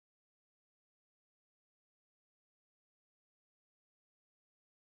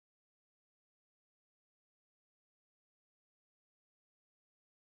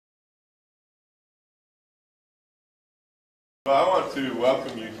Well, I want to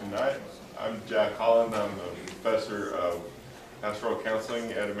welcome you tonight. I'm Jack Holland. I'm a professor of pastoral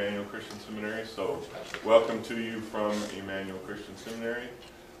counseling at Emmanuel Christian Seminary. So welcome to you from Emmanuel Christian Seminary.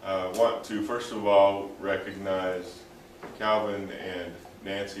 I want to first of all recognize Calvin and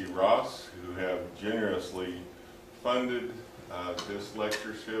Nancy Ross, who have generously funded this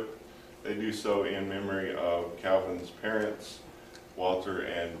lectureship. They do so in memory of Calvin's parents, Walter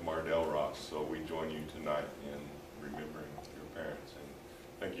and Mardell Ross. So we join you tonight in remembering your parents, and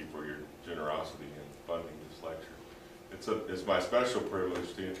thank you for your generosity in funding this lecture. It's my special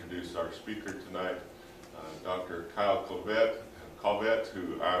privilege to introduce our speaker tonight, Dr. Kyle Colvett,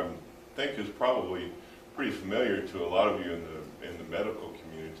 who I think is probably pretty familiar to a lot of you in the medical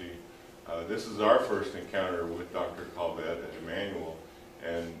community. This is our first encounter with Dr. Colvett at Emmanuel,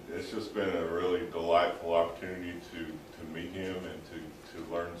 and it's just been a really delightful opportunity to meet him and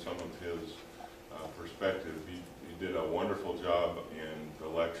to learn some of his perspective. He did a wonderful job in the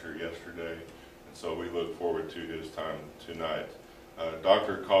lecture yesterday, and so we look forward to his time tonight.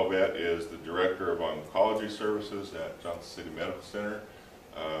 Dr. Colvett is the Director of Oncology Services at Johnson City Medical Center.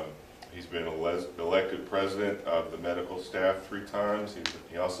 He's been elected President of the medical staff 3 times.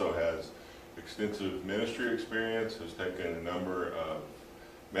 He also has extensive ministry experience, has taken a number of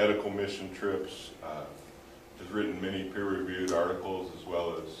medical mission trips, has written many peer-reviewed articles as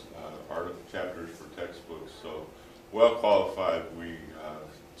well as chapters for textbooks. So well qualified. We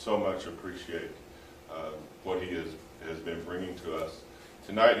so much appreciate what he has been bringing to us.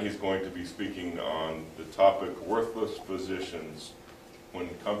 Tonight he's going to be speaking on the topic, worthless physicians when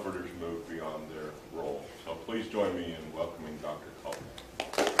comforters move beyond their role. So please join me in welcoming Dr. Colvett.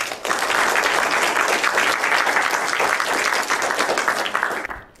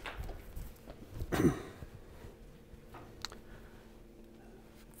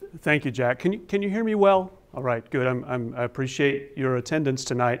 Thank you, Jack. Can you hear me well? All right, good. I appreciate your attendance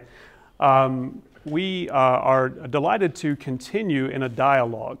tonight. We are delighted to continue in a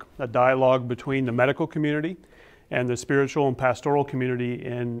dialogue between the medical community and the spiritual and pastoral community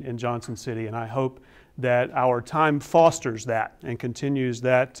in Johnson City. And I hope that our time fosters that and continues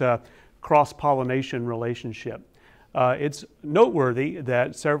that cross-pollination relationship. It's noteworthy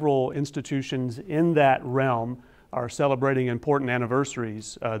that several institutions in that realm are celebrating important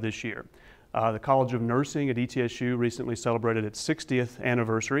anniversaries this year. The College of Nursing at ETSU recently celebrated its 60th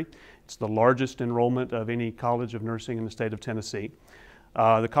anniversary. It's the largest enrollment of any College of Nursing in the state of Tennessee.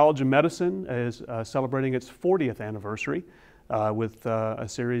 The College of Medicine is celebrating its 40th anniversary with a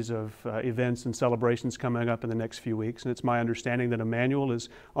series of events and celebrations coming up in the next few weeks. And it's my understanding that Emmanuel is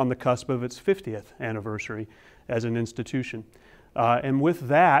on the cusp of its 50th anniversary as an institution. And with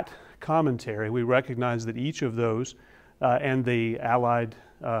that commentary, we recognize that each of those and the allied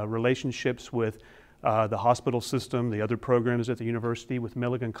relationships with the hospital system, the other programs at the university, with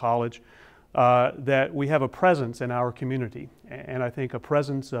Milligan College, that we have a presence in our community. And I think a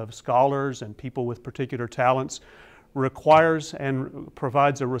presence of scholars and people with particular talents requires and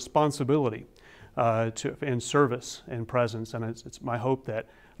provides a responsibility in service and presence. And it's my hope that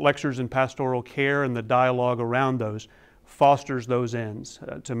lectures in pastoral care and the dialogue around those fosters those ends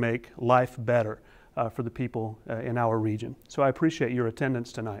to make life better for the people in our region. So I appreciate your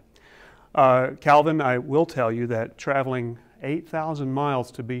attendance tonight. Calvin, I will tell you that traveling 8,000 miles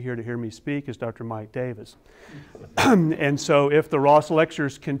to be here to hear me speak is Dr. Mike Davis. And so if the Ross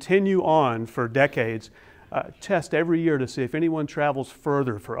lectures continue on for decades, test every year to see if anyone travels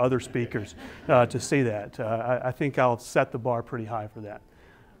further for other speakers to see that. I think I'll set the bar pretty high for that.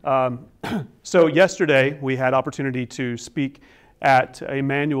 So yesterday we had opportunity to speak at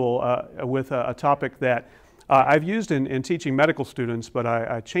Emmanuel with a topic that I've used in teaching medical students, but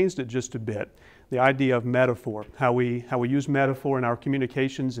I changed it just a bit. The idea of metaphor, how we use metaphor in our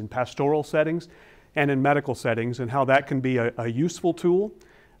communications in pastoral settings and in medical settings, and how that can be a useful tool,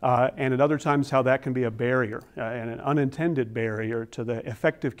 and at other times how that can be a barrier, and an unintended barrier to the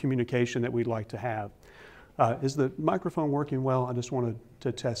effective communication that we'd like to have. Is the microphone working well? I just wanted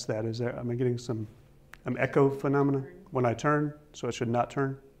to test that. Am I getting some echo phenomena when I turn, so I should not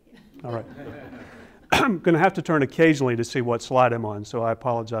turn? All right. I'm going to have to turn occasionally to see what slide I'm on, so I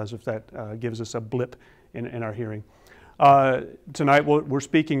apologize if that gives us a blip in our hearing. Tonight we're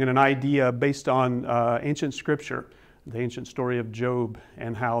speaking in an idea based on ancient scripture, the ancient story of Job,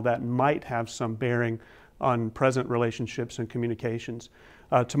 and how that might have some bearing on present relationships and communications.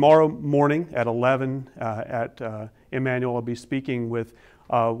 Tomorrow morning at 11 at Emmanuel, I'll be speaking with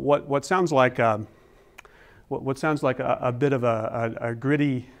what sounds like a bit of a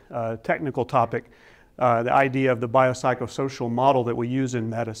gritty technical topic, the idea of the biopsychosocial model that we use in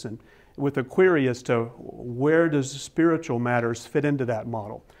medicine. with a query as to where does spiritual matters fit into that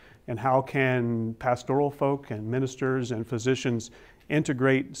model, and how can pastoral folk and ministers and physicians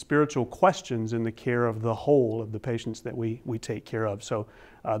integrate spiritual questions in the care of the whole of the patients that we take care of. So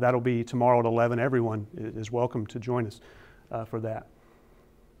that'll be tomorrow at 11. Everyone is welcome to join us for that.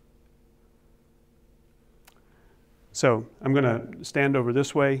 So I'm going to stand over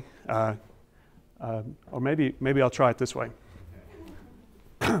this way, or maybe I'll try it this way.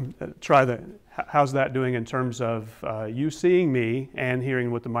 How's that doing in terms of you seeing me and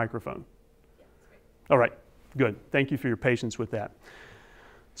hearing with the microphone? All right, good. Thank you for your patience with that.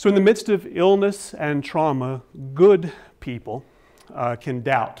 So in the midst of illness and trauma, good people can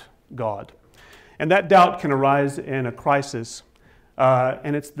doubt God. And that doubt can arise in a crisis,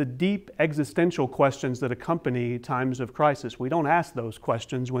 and it's the deep existential questions that accompany times of crisis. We don't ask those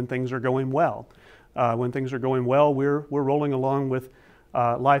questions when things are going well. When things are going well, we're rolling along with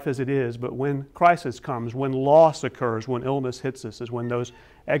life as it is, but when crisis comes, when loss occurs, when illness hits us, is when those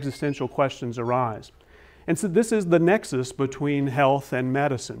existential questions arise. And so this is the nexus between health and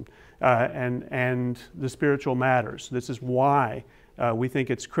medicine and the spiritual matters. This is why we think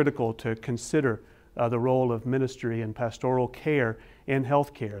it's critical to consider the role of ministry and pastoral care in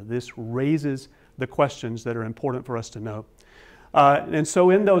healthcare. This raises the questions that are important for us to know. And so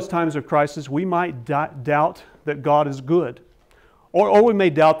in those times of crisis, we might doubt that God is good. Or we may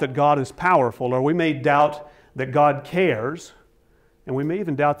doubt that God is powerful, or we may doubt that God cares, and we may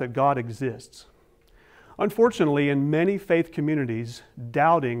even doubt that God exists. Unfortunately, in many faith communities,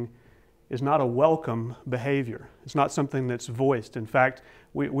 doubting is not a welcome behavior. It's not something that's voiced. In fact,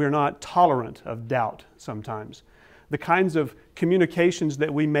 we're not tolerant of doubt sometimes. The kinds of communications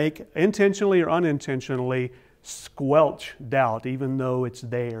that we make, intentionally or unintentionally, squelch doubt, even though it's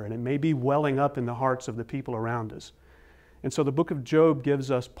there, and it may be welling up in the hearts of the people around us. And so the book of Job gives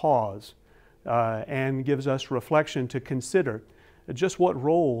us pause and gives us reflection to consider just what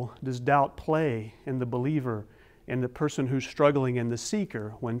role does doubt play in the believer, in the person who's struggling, in the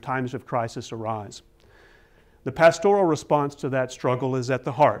seeker when times of crisis arise. The pastoral response to that struggle is at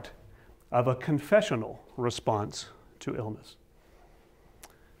the heart of a confessional response to illness.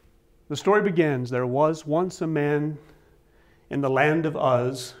 The story begins, there was once a man in the land of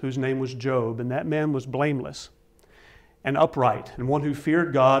Uz whose name was Job, and that man was blameless and upright, and one who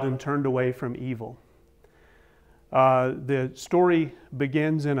feared God and turned away from evil. The story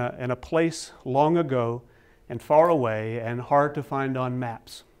begins in a place long ago and far away and hard to find on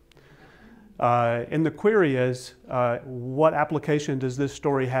maps. And the query is, what application does this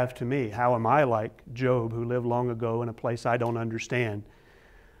story have to me? How am I like Job, who lived long ago in a place I don't understand?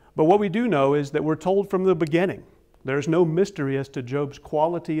 But what we do know is that we're told from the beginning. There's no mystery as to Job's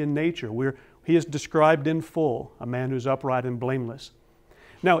quality and nature. He is described in full, a man who's upright and blameless.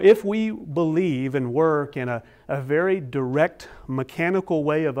 Now, if we believe and work in a very direct, mechanical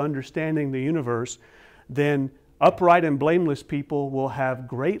way of understanding the universe, then upright and blameless people will have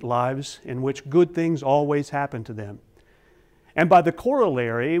great lives in which good things always happen to them. And by the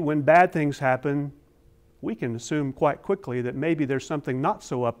corollary, when bad things happen, we can assume quite quickly that maybe there's something not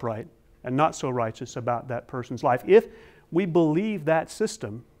so upright and not so righteous about that person's life. If we believe that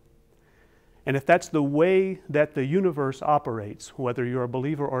system, and if that's the way that the universe operates, whether you're a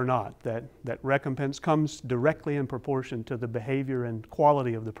believer or not, that recompense comes directly in proportion to the behavior and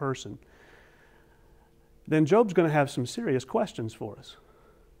quality of the person, then Job's going to have some serious questions for us.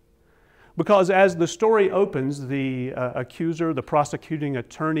 Because as the story opens, the accuser, the prosecuting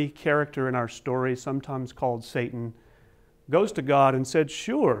attorney character in our story, sometimes called Satan, goes to God and said,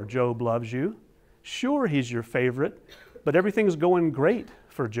 "Sure, Job loves you. Sure, he's your favorite, but everything's going great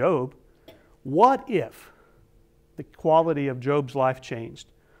for Job. What if the quality of Job's life changed?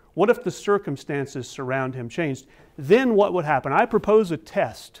 What if the circumstances surround him changed? Then what would happen? I propose a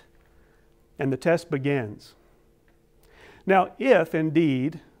test." And the test begins. Now, if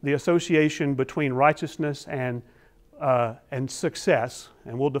indeed the association between righteousness and success,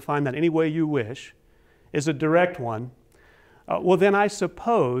 and we'll define that any way you wish, is a direct one, well then I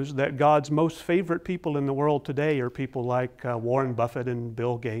suppose that God's most favorite people in the world today are people like Warren Buffett and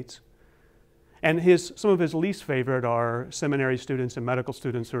Bill Gates. And some of his least favorite are seminary students and medical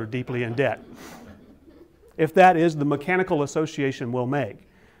students who are deeply in debt. If that is the mechanical association we'll make.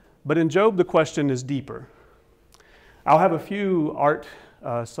 But in Job, the question is deeper. I'll have a few art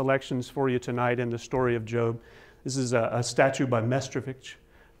selections for you tonight in the story of Job. This is a statue by Mestrovich.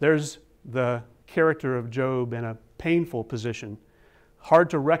 There's the character of Job in a painful position. Hard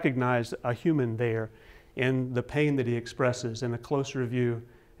to recognize a human there in the pain that he expresses in a closer view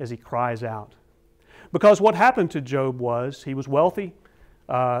as he cries out. Because what happened to Job was he was wealthy,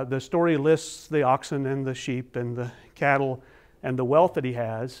 The story lists the oxen and the sheep and the cattle and the wealth that he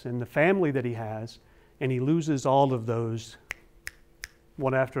has and the family that he has, and he loses all of those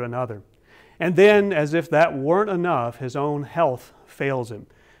one after another. And then, as if that weren't enough, his own health fails him.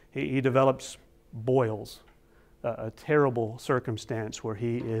 He develops boils, a terrible circumstance where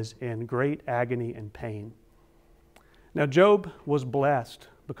he is in great agony and pain. Now, Job was blessed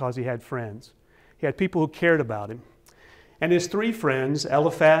because he had friends. He had people who cared about him. And his three friends,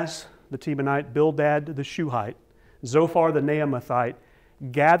 Eliphaz the Temanite, Bildad the Shuhite, Zophar the Naamathite,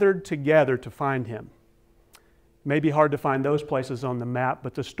 gathered together to find him. It may be hard to find those places on the map,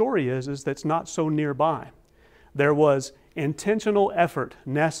 but the story is that it's not so nearby. There was intentional effort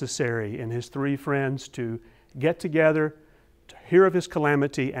necessary in his three friends to get together, to hear of his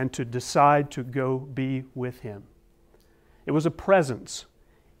calamity, and to decide to go be with him. It was a presence,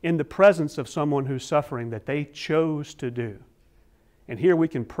 in the presence of someone who's suffering, that they chose to do. And here we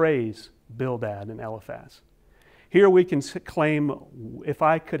can praise Bildad and Eliphaz. Here we can claim, if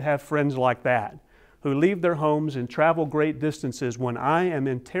I could have friends like that, who leave their homes and travel great distances when I am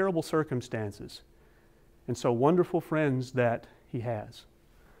in terrible circumstances. And so wonderful friends that he has.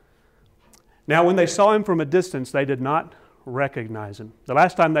 Now, when they saw him from a distance, they did not recognize him. The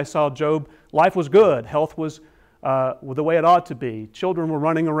last time they saw Job, life was good. Health was the way it ought to be. Children were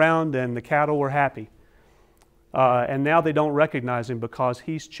running around and the cattle were happy. And now they don't recognize him because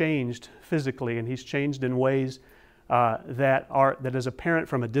he's changed physically, and he's changed in ways that is apparent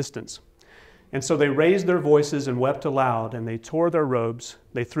from a distance. And so they raised their voices and wept aloud, and they tore their robes.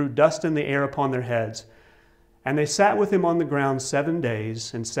 They threw dust in the air upon their heads. And they sat with him on the ground 7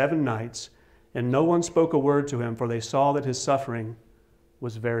 days and 7 nights, and no one spoke a word to him, for they saw that his suffering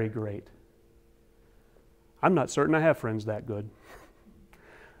was very great. I'm not certain I have friends that good.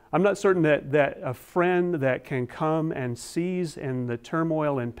 I'm not certain that a friend that can come and sees in the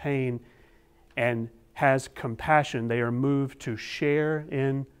turmoil and pain and has compassion, they are moved to share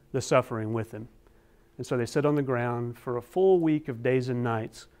in the suffering with him. And so they sit on the ground for a full week of days and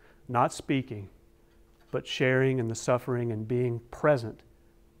nights, not speaking, but sharing in the suffering and being present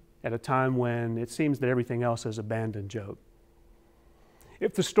at a time when it seems that everything else has abandoned Job.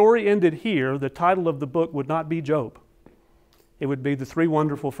 If the story ended here, the title of the book would not be Job. It would be The Three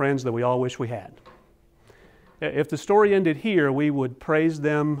Wonderful Friends That We All Wish We Had. If the story ended here, we would praise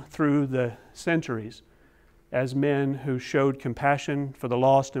them through the centuries as men who showed compassion for the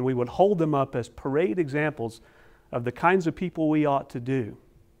lost, and we would hold them up as parade examples of the kinds of people we ought to do.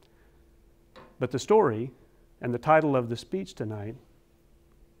 But the story and the title of the speech tonight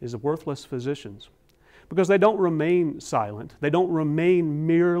is The Worthless Physicians, because they don't remain silent. They don't remain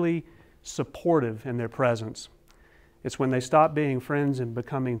merely supportive in their presence. It's when they stop being friends and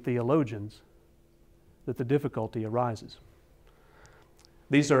becoming theologians that the difficulty arises.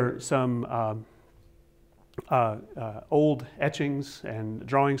 These are some old etchings and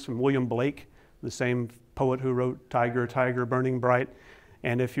drawings from William Blake, the same poet who wrote Tiger, Tiger, Burning Bright.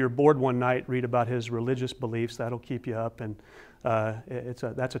 And if you're bored one night, read about his religious beliefs. That'll keep you up, and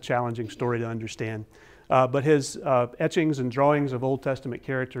that's a challenging story to understand. But his etchings and drawings of Old Testament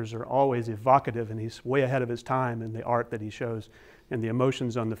characters are always evocative, and he's way ahead of his time in the art that he shows and the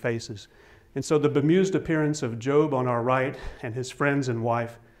emotions on the faces. And so the bemused appearance of Job on our right and his friends and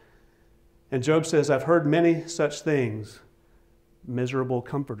wife. And Job says, I've heard many such things, miserable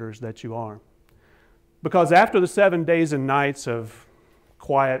comforters that you are. Because after the 7 days and nights of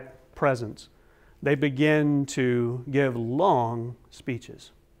quiet presence, they begin to give long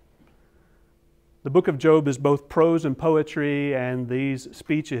speeches. The book of Job is both prose and poetry, and these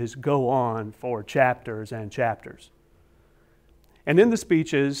speeches go on for chapters and chapters. And in the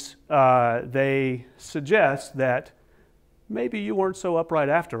speeches, they suggest that maybe you weren't so upright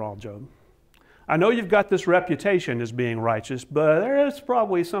after all, Job. I know you've got this reputation as being righteous, but there is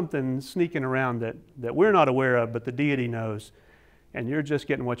probably something sneaking around that we're not aware of, but the deity knows, and you're just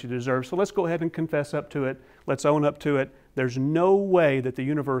getting what you deserve. So let's go ahead and confess up to it. Let's own up to it. There's no way that the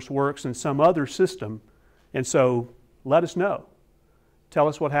universe works in some other system, and so let us know. Tell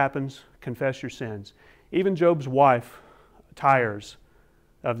us what happens. Confess your sins. Even Job's wife tires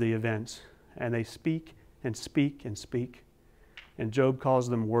of the events, and they speak and speak and speak, and Job calls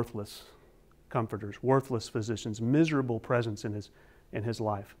them worthless comforters, worthless physicians, miserable presence in his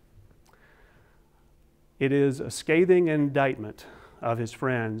life. It is a scathing indictment of his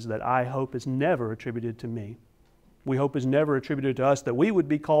friends that I hope is never attributed to me. We hope is never attributed to us, that we would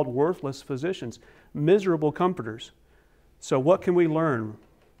be called worthless physicians, miserable comforters. So what can we learn?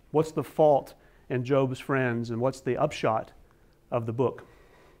 What's the fault in Job's friends, and what's the upshot of the book?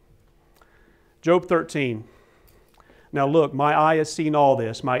 Job 13. Now look, my eye has seen all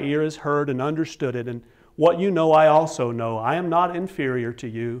this, my ear has heard and understood it, and what you know I also know. I am not inferior to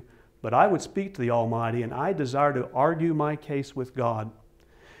you, but I would speak to the Almighty, and I desire to argue my case with God.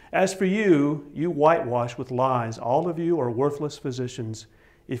 As for you, you whitewash with lies. All of you are worthless physicians.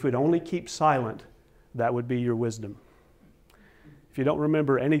 If you'd only keep silent, that would be your wisdom. If you don't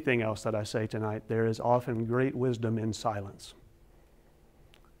remember anything else that I say tonight, there is often great wisdom in silence.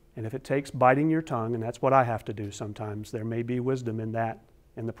 And if it takes biting your tongue, and that's what I have to do sometimes, there may be wisdom in that,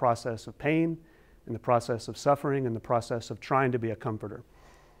 in the process of pain, in the process of suffering, in the process of trying to be a comforter.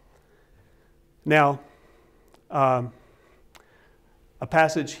 Now, a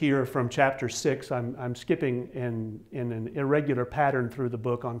passage here from chapter 6, I'm skipping in an irregular pattern through the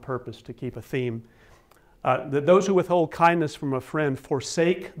book on purpose to keep a theme. That those who withhold kindness from a friend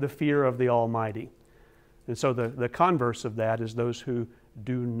forsake the fear of the Almighty. And so the converse of that is those who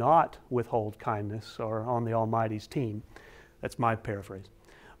do not withhold kindness are on the Almighty's team. That's my paraphrase.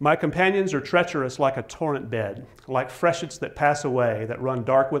 My companions are treacherous like a torrent bed, like freshets that pass away, that run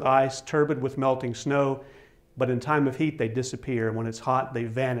dark with ice, turbid with melting snow, but in time of heat they disappear, and when it's hot they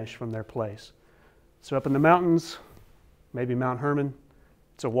vanish from their place. So up in the mountains, maybe Mount Hermon,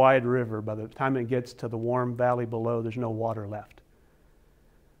 it's a wide river. By the time it gets to the warm valley below, there's no water left.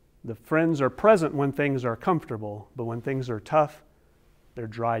 The friends are present when things are comfortable, but when things are tough, they're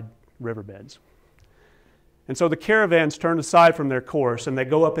dried riverbeds. And so the caravans turn aside from their course, and they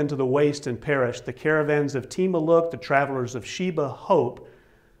go up into the waste and perish. The caravans of Tema look, the travelers of Sheba hope,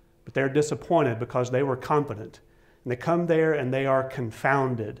 but they're disappointed because they were confident. And they come there and they are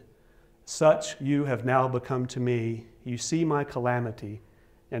confounded. Such you have now become to me. You see my calamity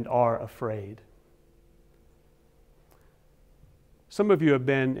and are afraid. Some of you have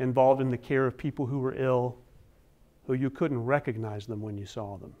been involved in the care of people who were ill, who you couldn't recognize them when you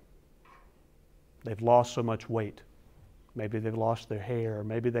saw them. They've lost so much weight. Maybe they've lost their hair.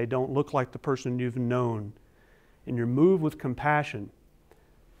 Maybe they don't look like the person you've known. And you're moved with compassion.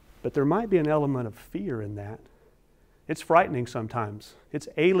 But there might be an element of fear in that. It's frightening sometimes. It's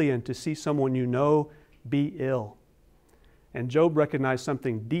alien to see someone you know be ill. And Job recognized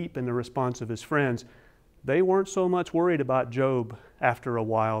something deep in the response of his friends. They weren't so much worried about Job after a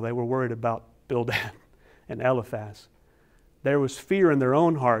while. They were worried about Bildad and Eliphaz. There was fear in their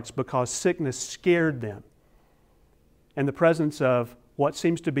own hearts because sickness scared them. And the presence of what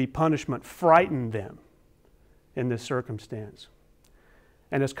seems to be punishment frightened them in this circumstance.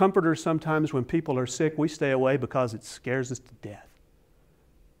 And as comforters, sometimes when people are sick, we stay away because it scares us to death.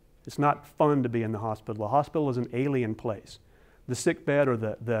 It's not fun to be in the hospital. The hospital is an alien place. The sick bed or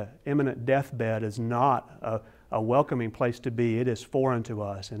the imminent deathbed is not a welcoming place to be. It is foreign to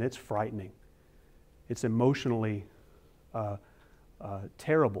us, and it's frightening. It's emotionally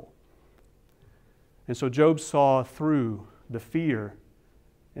terrible. And so Job saw through the fear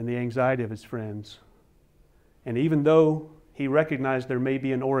and the anxiety of his friends. And even though he recognized there may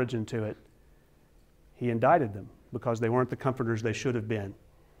be an origin to it, he indicted them because they weren't the comforters they should have been.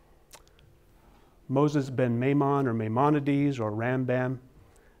 Moses ben Maimon or Maimonides or Rambam,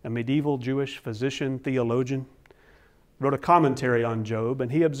 a medieval Jewish physician, theologian, wrote a commentary on Job, and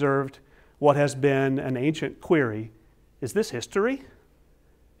he observed what has been an ancient query. Is this history?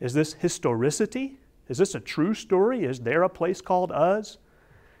 Is this historicity? Is this a true story? Is there a place called Uz?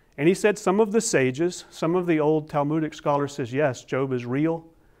 And he said some of the sages, some of the old Talmudic scholars says, yes, Job is real.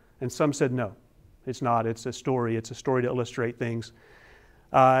 And some said, no, it's not. It's a story. It's a story to illustrate things.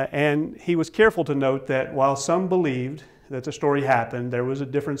 And he was careful to note that while some believed that the story happened, there was a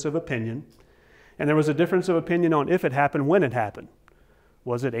difference of opinion. And there was a difference of opinion on if it happened, when it happened.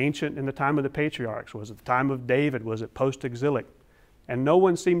 Was it ancient in the time of the patriarchs? Was it the time of David? Was it post-exilic? And no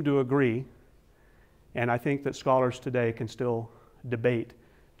one seemed to agree. And I think that scholars today can still debate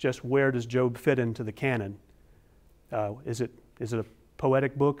just where does Job fit into the canon. Is it a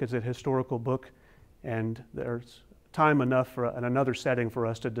poetic book? Is it a historical book? And there's time enough for another setting for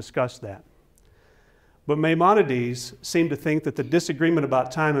us to discuss that. But Maimonides seemed to think that the disagreement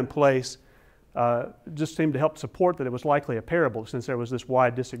about time and place just seemed to help support that it was likely a parable since there was this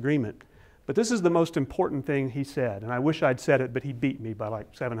wide disagreement. But this is the most important thing he said, and I wish I'd said it, but he beat me by like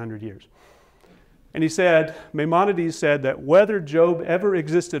 700 years. And he said, Maimonides said that whether Job ever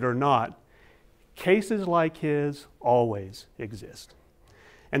existed or not, cases like his always exist.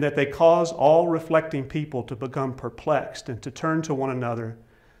 And that they cause all reflecting people to become perplexed and to turn to one another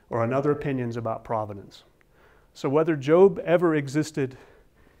or on other opinions about providence. So whether Job ever existed,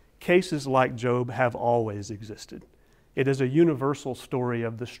 cases like Job have always existed. It is a universal story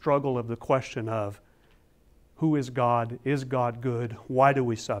of the struggle of the question of who is God? Is God good? Why do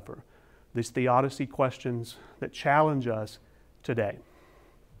we suffer? these theodicy questions that challenge us today.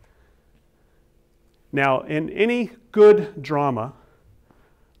 Now, in any good drama,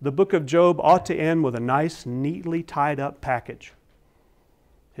 the book of Job ought to end with a nice, neatly tied up package.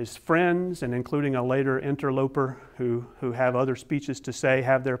 His friends, and including a later interloper who have other speeches to say,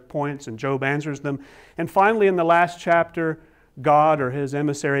 have their points, and Job answers them. And finally, in the last chapter, God or his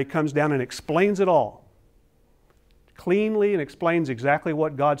emissary comes down and explains it all cleanly and explains exactly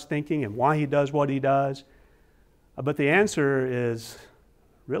what God's thinking and why he does what he does. But the answer is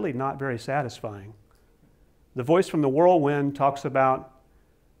really not very satisfying. The voice from the whirlwind talks about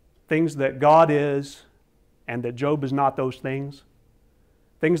things that God is and that Job is not those things.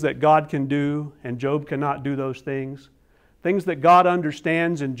 Things that God can do and Job cannot do those things. Things that God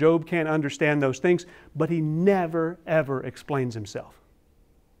understands and Job can't understand those things, but he never, ever explains himself.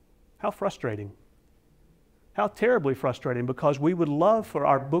 How frustrating. How terribly frustrating, because we would love for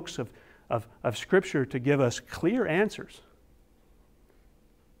our books of Scripture to give us clear answers.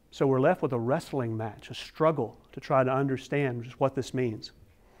 So we're left with a wrestling match, a struggle to try to understand just what this means.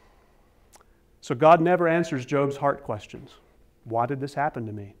 So God never answers Job's heart questions. Why did this happen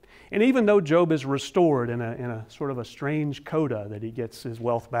to me? And even though Job is restored in a sort of a strange coda, that he gets his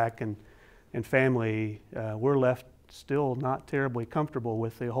wealth back and family, we're left still not terribly comfortable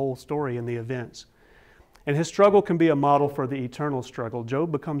with the whole story and the events. And his struggle can be a model for the eternal struggle.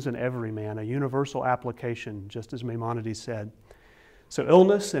 Job becomes an everyman, a universal application, just as Maimonides said. So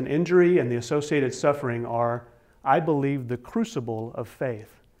illness and injury and the associated suffering are, I believe, the crucible of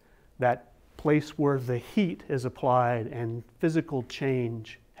faith, that place where the heat is applied and physical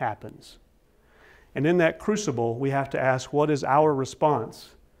change happens. And in that crucible, we have to ask, what is our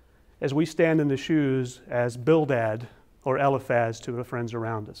response as we stand in the shoes as Bildad or Eliphaz to the friends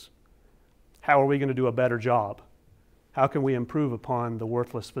around us? How are we going to do a better job? How can we improve upon the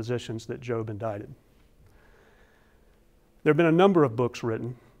worthless physicians that Job indicted? There have been a number of books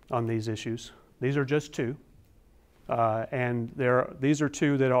written on these issues. These are just two. These are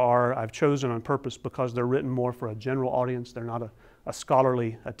two that I've chosen on purpose because they're written more for a general audience. They're not a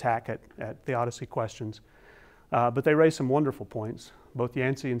scholarly attack at theodicy questions. But they raise some wonderful points. Both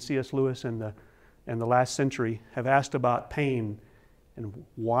Yancey and C.S. Lewis in the last century have asked about pain and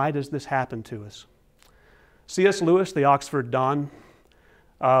why does this happen to us. C.S. Lewis, the Oxford Don,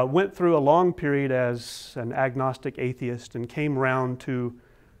 went through a long period as an agnostic atheist and came round to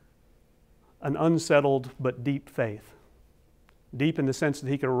an unsettled but deep faith. Deep in the sense that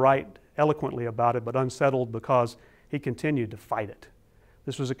he could write eloquently about it, but unsettled because he continued to fight it.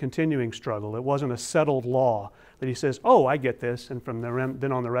 This was a continuing struggle. It wasn't a settled law that he says, oh, I get this, and from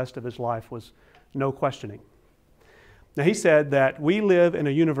then on the rest of his life was no questioning. Now he said that we live in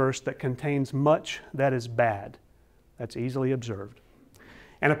a universe that contains much that is bad. That's easily observed.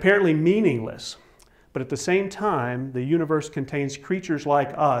 And apparently meaningless. But at the same time, the universe contains creatures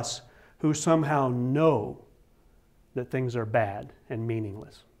like us who somehow know that things are bad and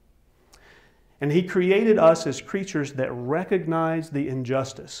meaningless. And he created us as creatures that recognize the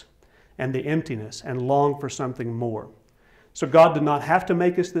injustice and the emptiness and long for something more. So God did not have to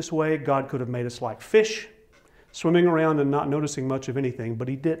make us this way. God could have made us like fish, swimming around and not noticing much of anything, but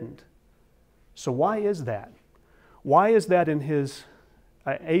he didn't. So why is that? Why is that in his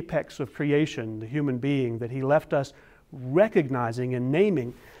apex of creation, the human being, that he left us recognizing and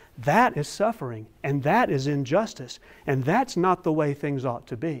naming that is suffering and that is injustice and that's not the way things ought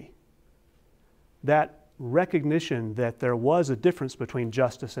to be? That recognition that there was a difference between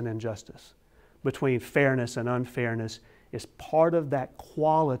justice and injustice, between fairness and unfairness, is part of that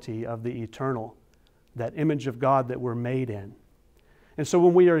quality of the eternal, that image of God that we're made in. And so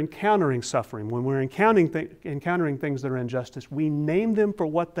when we are encountering suffering, when we're encountering things that are injustice, we name them for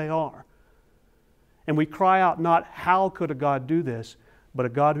what they are. And we cry out not, how could a God do this? But a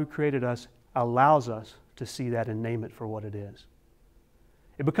God who created us allows us to see that and name it for what it is.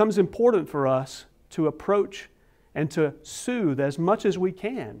 It becomes important for us to approach and to soothe as much as we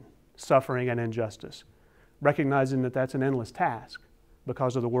can suffering and injustice, recognizing that that's an endless task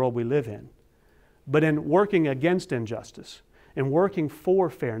because of the world we live in. But in working against injustice, in working for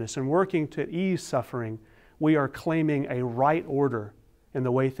fairness, and working to ease suffering, we are claiming a right order in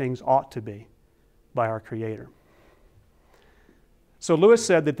the way things ought to be by our Creator. So Lewis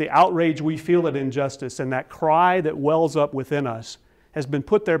said that the outrage we feel at injustice and that cry that wells up within us has been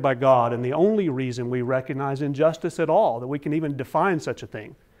put there by God, and the only reason we recognize injustice at all, that we can even define such a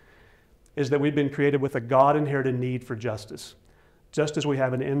thing, is that we've been created with a God-inherited need for justice, just as we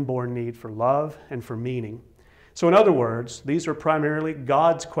have an inborn need for love and for meaning. So in other words, these are primarily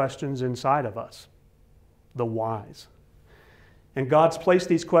God's questions inside of us, the whys. And God's placed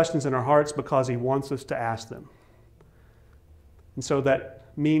these questions in our hearts because He wants us to ask them. And so that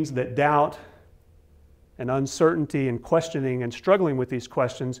means that doubt and uncertainty and questioning and struggling with these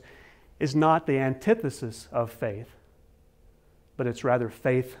questions is not the antithesis of faith, but it's rather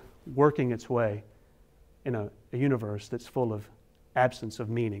faith working its way in a universe that's full of absence of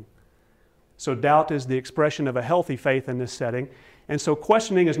meaning. So doubt is the expression of a healthy faith in this setting. And so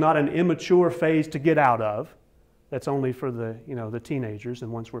questioning is not an immature phase to get out of. That's only for the teenagers,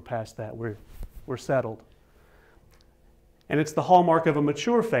 and once we're past that, we're settled. And it's the hallmark of a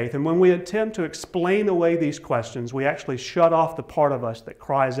mature faith. And when we attempt to explain away these questions, we actually shut off the part of us that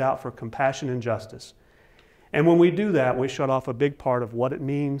cries out for compassion and justice. And when we do that, we shut off a big part of what it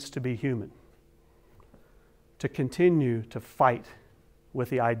means to be human. To continue to fight with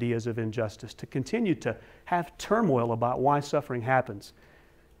the ideas of injustice, to continue to have turmoil about why suffering happens,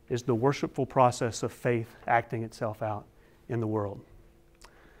 is the worshipful process of faith acting itself out in the world.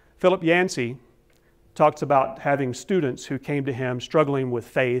 Philip Yancey talks about having students who came to him struggling with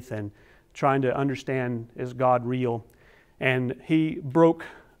faith and trying to understand, is God real? And he broke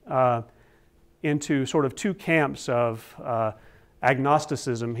into sort of two camps of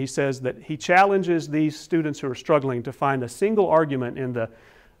agnosticism. He says that he challenges these students who are struggling to find a single argument in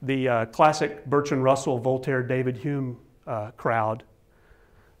the classic Bertrand Russell, Voltaire, David Hume crowd.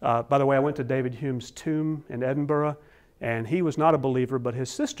 By the way, I went to David Hume's tomb in Edinburgh, and he was not a believer, but his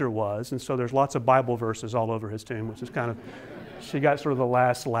sister was, and so there's lots of Bible verses all over his tomb, which is kind of, she got sort of the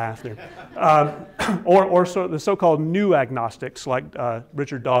last laugh there. Or the so-called new agnostics, like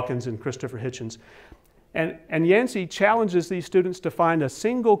Richard Dawkins and Christopher Hitchens. And Yancey challenges these students to find a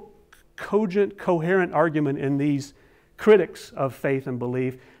single cogent, coherent argument in these critics of faith and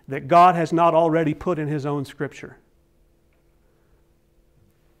belief that God has not already put in His own Scripture.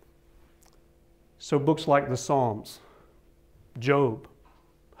 So books like the Psalms, Job,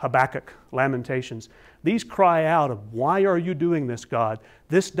 Habakkuk, Lamentations, these cry out of, why are you doing this, God?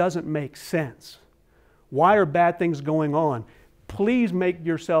 This doesn't make sense. Why are bad things going on? Please make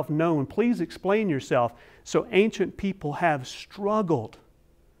yourself known. Please explain yourself. So ancient people have struggled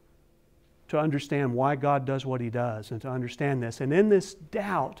to understand why God does what He does and to understand this. And in this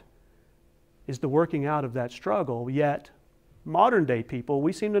doubt is the working out of that struggle. Yet modern day people,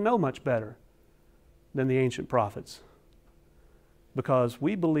 we seem to know much better than the ancient prophets, because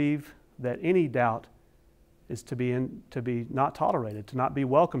we believe that any doubt is to be not tolerated, to not be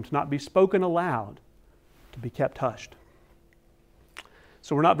welcomed, to not be spoken aloud, to be kept hushed.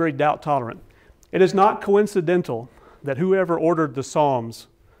 So we're not very doubt tolerant. It is not coincidental that whoever ordered the Psalms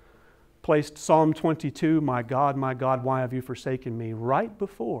placed Psalm 22, my God, why have you forsaken me?" right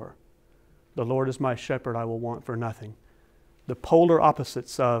before "The Lord is my shepherd, I will want for nothing." The polar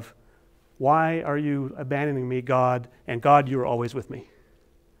opposites of, "Why are you abandoning me, God?" and "God, you are always with me."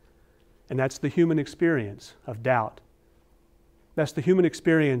 And that's the human experience of doubt. That's the human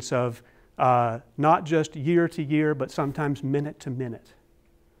experience of not just year to year, but sometimes minute to minute.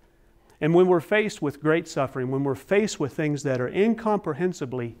 And when we're faced with great suffering, when we're faced with things that are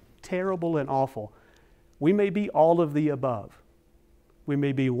incomprehensibly terrible and awful, we may be all of the above. We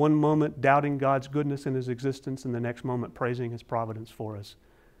may be one moment doubting God's goodness in His existence and the next moment praising His providence for us.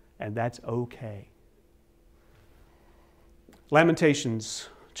 And that's okay. Lamentations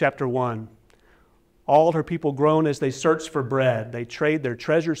chapter 1. All her people groan as they search for bread. They trade their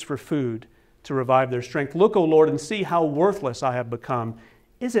treasures for food to revive their strength. Look, O Lord, and see how worthless I have become.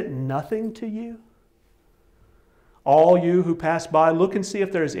 Is it nothing to you? All you who pass by, look and see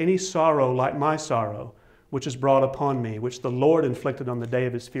if there is any sorrow like my sorrow, which is brought upon me, which the Lord inflicted on the day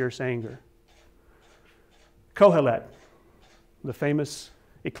of His fierce anger. Colvett, the famous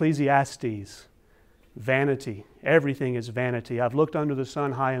Ecclesiastes, vanity. Everything is vanity. I've looked under the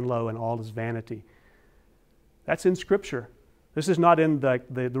sun high and low, and all is vanity. That's in Scripture. This is not in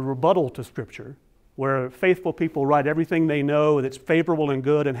the rebuttal to Scripture, where faithful people write everything they know that's favorable and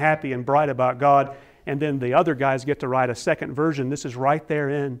good and happy and bright about God, and then the other guys get to write a second version. This is right there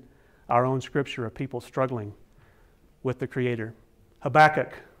in our own Scripture of people struggling with the Creator.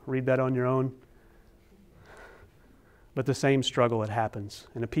 Habakkuk, read that on your own. But the same struggle, it happens.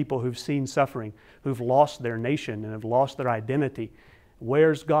 And the people who've seen suffering, who've lost their nation and have lost their identity,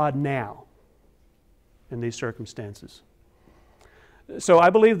 where's God now in these circumstances? So I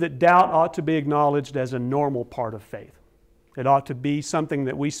believe that doubt ought to be acknowledged as a normal part of faith. It ought to be something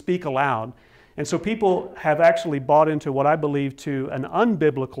that we speak aloud. And so people have actually bought into what I believe to an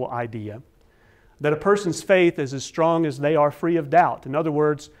unbiblical idea that a person's faith is as strong as they are free of doubt. In other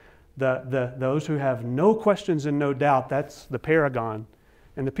words, those who have no questions and no doubt, that's the paragon.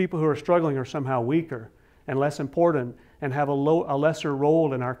 And the people who are struggling are somehow weaker. and less important and have a lesser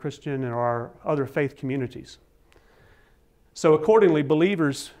role in our Christian and our other faith communities. So accordingly,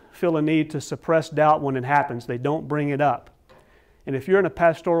 believers feel a need to suppress doubt when it happens. They don't bring it up. And if you're in a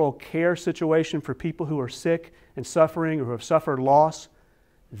pastoral care situation for people who are sick and suffering or who have suffered loss,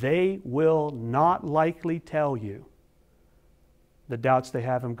 they will not likely tell you the doubts they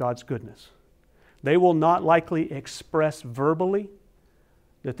have in God's goodness. They will not likely express verbally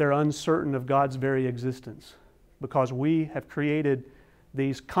that they're uncertain of God's very existence, because we have created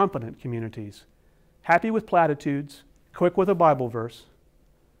these competent communities, happy with platitudes, quick with a Bible verse,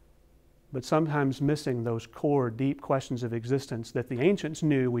 but sometimes missing those core, deep questions of existence that the ancients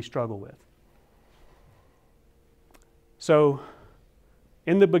knew we struggle with. So,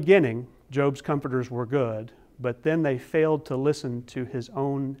 in the beginning, Job's comforters were good, but then they failed to listen to his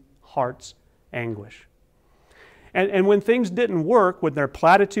own heart's anguish. And when things didn't work, when their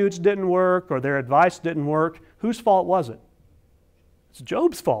platitudes didn't work or their advice didn't work, whose fault was it? It's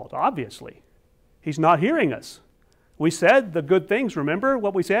Job's fault, obviously. He's not hearing us. We said the good things, remember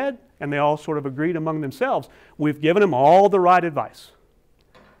what we said? And they all sort of agreed among themselves. We've given him all the right advice.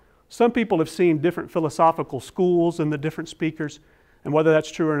 Some people have seen different philosophical schools and the different speakers, and whether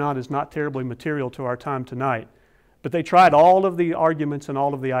that's true or not is not terribly material to our time tonight. But they tried all of the arguments and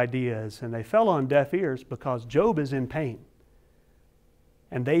all of the ideas, and they fell on deaf ears because Job is in pain.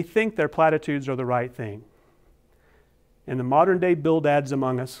 And they think their platitudes are the right thing. And the modern-day Bildads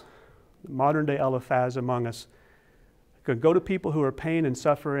among us, the modern-day Eliphaz among us, could go to people who are pain and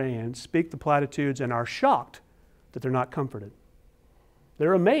suffering and speak the platitudes and are shocked that they're not comforted.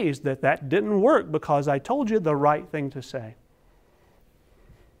 They're amazed that that didn't work because I told you the right thing to say.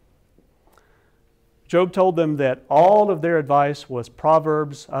 Job told them that all of their advice was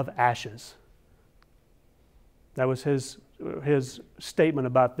proverbs of ashes. That was his statement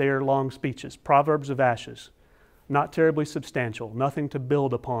about their long speeches, proverbs of ashes. Not terribly substantial, nothing to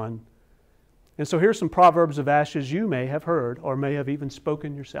build upon. And so here's some proverbs of ashes you may have heard or may have even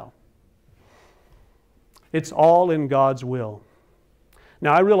spoken yourself. It's all in God's will.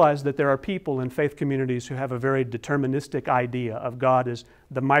 Now, I realize that there are people in faith communities who have a very deterministic idea of God as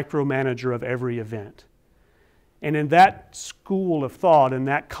the micromanager of every event. And in that school of thought, in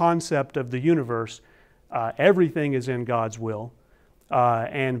that concept of the universe, everything is in God's will,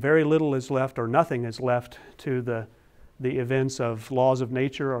 and very little is left or nothing is left to the events of laws of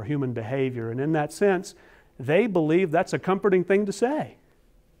nature or human behavior. And in that sense, they believe that's a comforting thing to say.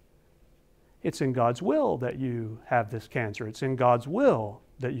 It's in God's will that you have this cancer. It's in God's will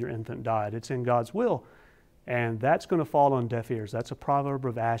that your infant died. It's in God's will. And that's going to fall on deaf ears. That's a proverb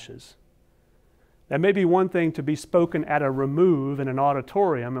of ashes. That may be one thing to be spoken at a remove in an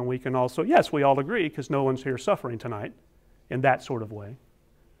auditorium, and we can also, yes, we all agree because no one's here suffering tonight in that sort of way.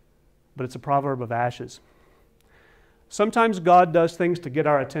 But it's a proverb of ashes. Sometimes God does things to get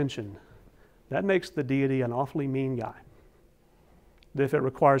our attention. That makes the deity an awfully mean guy. If it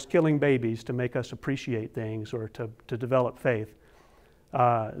requires killing babies to make us appreciate things or to develop faith,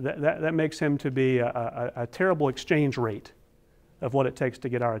 that makes him to be a terrible exchange rate of what it takes to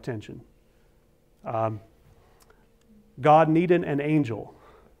get our attention. God needed an angel.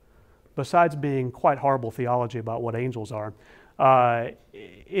 Besides being quite horrible theology about what angels are,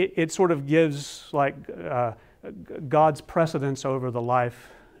 it sort of gives like God's precedence over the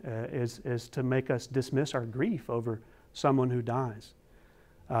life is to make us dismiss our grief over someone who dies.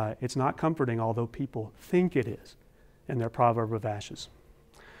 It's not comforting, although people think it is in their proverb of ashes.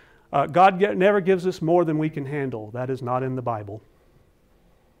 God never gives us more than we can handle. That is not in the Bible.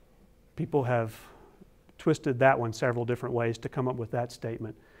 People have twisted that one several different ways to come up with that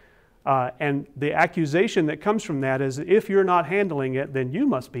statement. And the accusation that comes from that is if you're not handling it, then you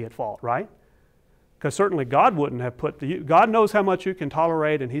must be at fault, right? Because certainly God wouldn't have God knows how much you can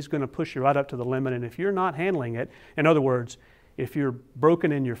tolerate, and He's going to push you right up to the limit. And if you're not handling it, in other words, if you're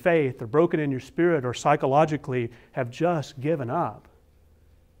broken in your faith or broken in your spirit or psychologically have just given up,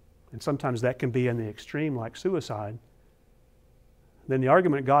 and sometimes that can be in the extreme like suicide, then the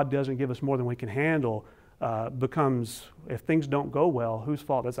argument God doesn't give us more than we can handle becomes, if things don't go well, whose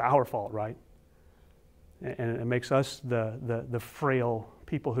fault? It's our fault, right? And it makes us the frail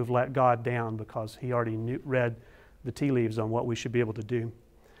people who've let God down because He already read the tea leaves on what we should be able to do.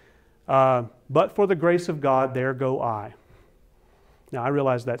 But for the grace of God, there go I. Now, I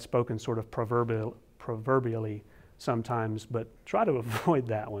realize that's spoken sort of proverbially sometimes, but try to avoid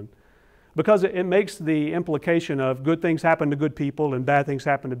that one. Because it makes the implication of good things happen to good people and bad things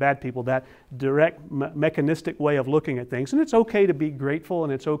happen to bad people, that direct mechanistic way of looking at things. And it's okay to be grateful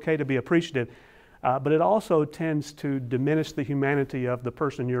and it's okay to be appreciative, but it also tends to diminish the humanity of the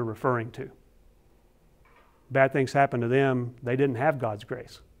person you're referring to. bad things happened to them, they didn't have God's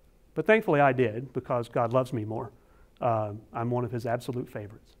grace. But thankfully I did, because God loves me more. I'm one of His absolute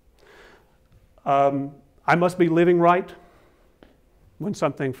favorites. I must be living right when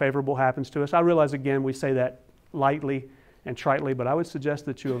something favorable happens to us. I realize, again, we say that lightly and tritely, but I would suggest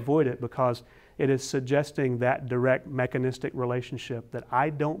that you avoid it, because it is suggesting that direct mechanistic relationship that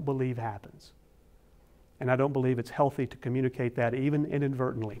I don't believe happens. And I don't believe it's healthy to communicate that, even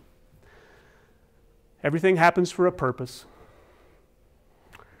inadvertently. Everything happens for a purpose.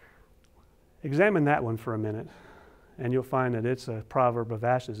 Examine that one for a minute, and you'll find that it's a proverb of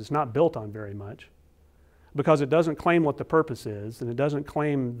ashes. It's not built on very much, because it doesn't claim what the purpose is, and it doesn't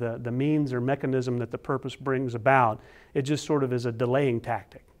claim the means or mechanism that the purpose brings about. It just sort of is a delaying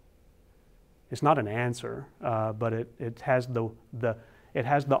tactic. It's not an answer, but it has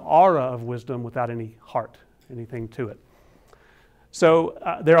the aura of wisdom without any heart, anything to it. So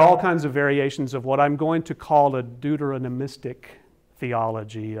there are all kinds of variations of what I'm going to call a deuteronomistic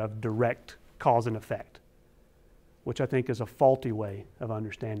theology of direct cause and effect, which I think is a faulty way of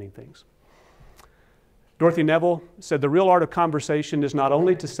understanding things. Dorothy Neville said, "The real art of conversation is not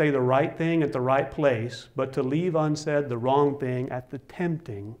only to say the right thing at the right place, but to leave unsaid the wrong thing at the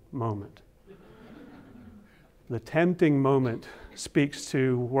tempting moment." The tempting moment speaks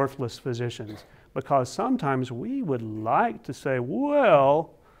to worthless physicians, because sometimes we would like to say,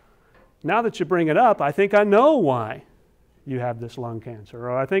 well, now that you bring it up, I think I know why you have this lung cancer,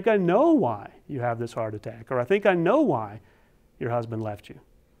 or I think I know why you have this heart attack, or I think I know why your husband left you.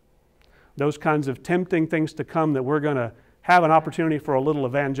 Those kinds of tempting things to come that we're going to have an opportunity for a little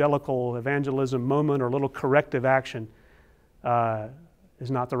evangelism moment or a little corrective action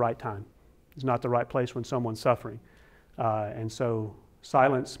is not the right time. It's not the right place when someone's suffering. And so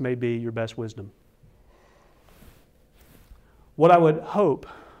silence may be your best wisdom. What I would hope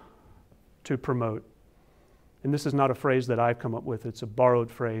to promote, and this is not a phrase that I've come up with, it's a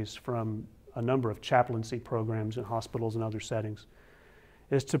borrowed phrase from a number of chaplaincy programs in hospitals and other settings,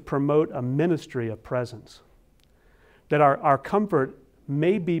 is to promote a ministry of presence. That our comfort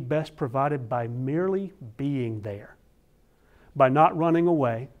may be best provided by merely being there, by not running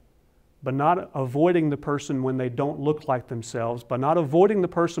away, by not avoiding the person when they don't look like themselves, by not avoiding the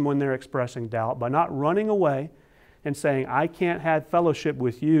person when they're expressing doubt, by not running away and saying, I can't have fellowship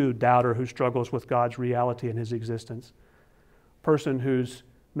with you, doubter who struggles with God's reality in His existence. Person who's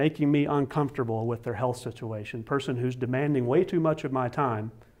making me uncomfortable with their health situation. Person who's demanding way too much of my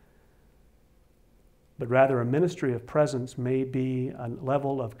time. But rather a ministry of presence may be a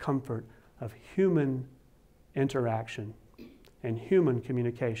level of comfort, of human interaction and human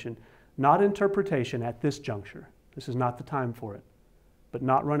communication. Not interpretation at this juncture. This is not the time for it. But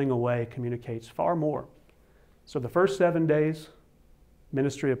not running away communicates far more. So the first 7 days,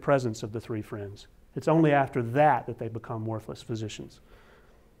 ministry of presence of the three friends. It's only after that that they become worthless physicians.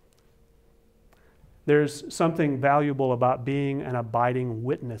 There's something valuable about being an abiding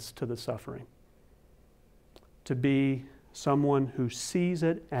witness to the suffering. To be someone who sees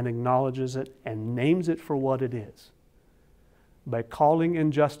it and acknowledges it and names it for what it is. By calling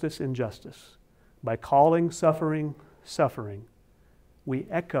injustice, injustice. By calling suffering, suffering. We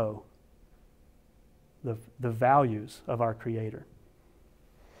echo the values of our Creator.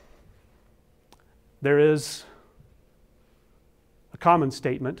 There is a common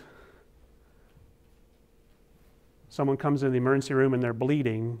statement. Someone comes in the emergency room and they're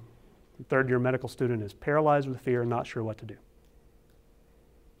bleeding. The third-year medical student is paralyzed with fear and not sure what to do.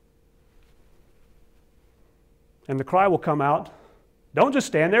 And the cry will come out, don't just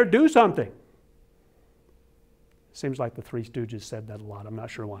stand there, do something. Seems like the Three Stooges said that a lot. I'm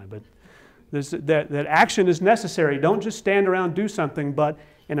not sure why, but that action is necessary. Don't just stand around, do something. But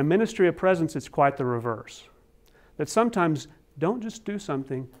in a ministry of presence, it's quite the reverse. That sometimes don't just do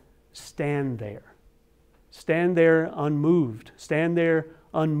something, stand there. Stand there unmoved. Stand there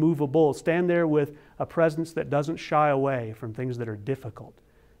unmovable. Stand there with a presence that doesn't shy away from things that are difficult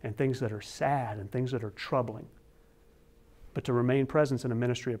and things that are sad and things that are troubling. But to remain present in a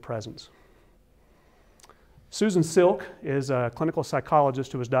ministry of presence. Susan Silk is a clinical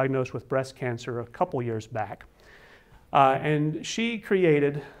psychologist who was diagnosed with breast cancer a couple years back. And she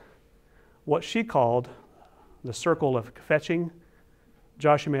created what she called the circle of fetching.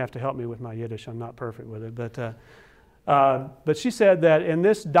 Josh, you may have to help me with my Yiddish. I'm not perfect with it. But she said that in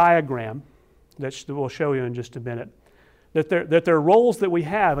this diagram that we'll show you in just a minute, that there are roles that we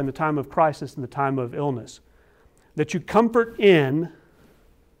have in the time of crisis and the time of illness. That you comfort in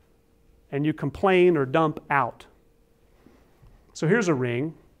and you complain or dump out. So here's a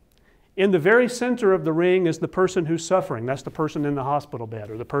ring. In the very center of the ring is the person who's suffering. That's the person in the hospital bed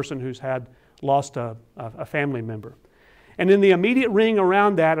or the person who's lost a family member. And in the immediate ring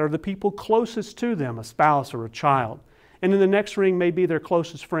around that are the people closest to them, a spouse or a child. And in the next ring may be their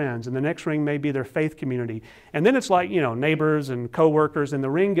closest friends, and the next ring may be their faith community. And then it's like, neighbors and coworkers, and the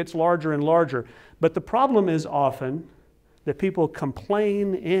ring gets larger and larger. But the problem is often that people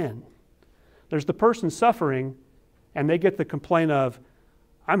complain in. There's the person suffering, and they get the complaint of,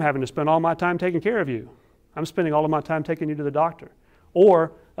 I'm having to spend all my time taking care of you. I'm spending all of my time taking you to the doctor.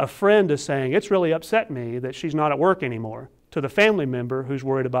 Or a friend is saying, it's really upset me that she's not at work anymore, to the family member who's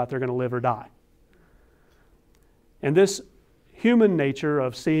worried about they're going to live or die. And this human nature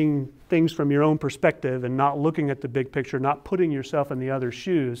of seeing things from your own perspective and not looking at the big picture, not putting yourself in the other's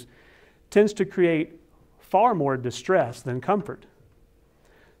shoes, tends to create far more distress than comfort.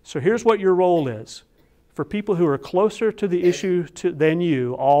 So here's what your role is. For people who are closer to the issue than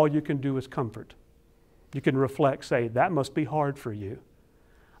you, all you can do is comfort. You can reflect, say, that must be hard for you.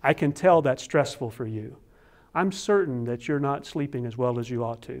 I can tell that's stressful for you. I'm certain that you're not sleeping as well as you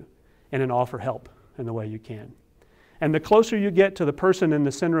ought to, and then offer help in the way you can. And the closer you get to the person in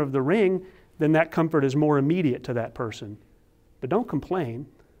the center of the ring, then that comfort is more immediate to that person. But don't complain.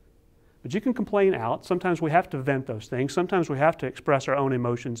 But you can complain out. Sometimes we have to vent those things. Sometimes we have to express our own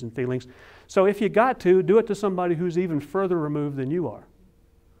emotions and feelings. So if you got to, do it to somebody who's even further removed than you are,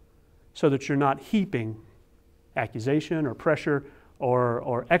 so that you're not heaping accusation or pressure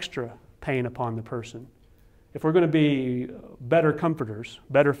or extra pain upon the person. If we're going to be better comforters,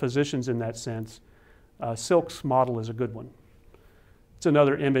 better physicians in that sense, Silk's model is a good one. It's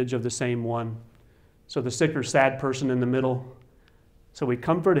another image of the same one. So the sick or sad person in the middle. So we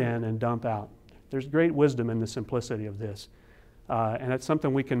comfort in and dump out. There's great wisdom in the simplicity of this. And it's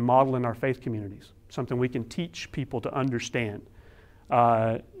something we can model in our faith communities, something we can teach people to understand.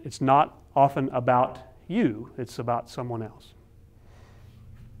 It's not often about you, it's about someone else.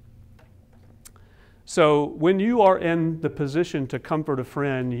 So when you are in the position to comfort a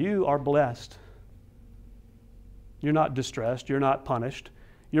friend, you are blessed. You're not distressed, you're not punished.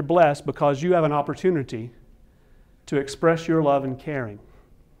 You're blessed because you have an opportunity to express your love and caring.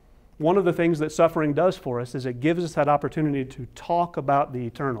 One of the things that suffering does for us is it gives us that opportunity to talk about the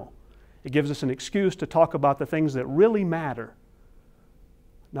eternal. It gives us an excuse to talk about the things that really matter,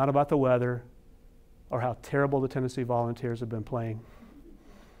 not about the weather or how terrible the Tennessee Volunteers have been playing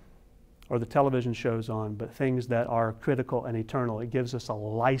or the television shows on, but things that are critical and eternal. It gives us a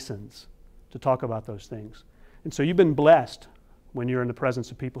license to talk about those things. And so you've been blessed when you're in the presence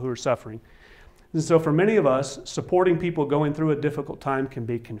of people who are suffering. And so for many of us, supporting people going through a difficult time can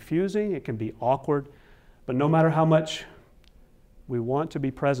be confusing, it can be awkward, but no matter how much we want to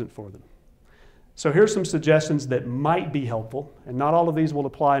be present for them. So here's some suggestions that might be helpful, and not all of these will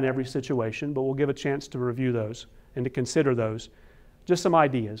apply in every situation, but we'll give a chance to review those and to consider those. Just some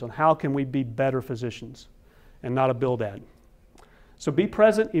ideas on how can we be better physicians and not a build-ad. So be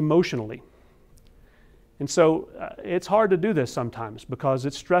present emotionally. And so it's hard to do this sometimes because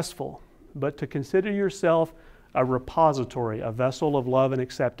it's stressful, but to consider yourself a repository, a vessel of love and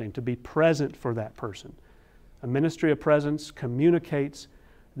accepting, to be present for that person. A ministry of presence communicates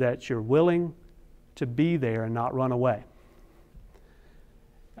that you're willing to be there and not run away.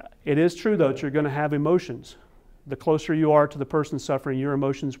 It is true, though, that you're going to have emotions. The closer you are to the person suffering, your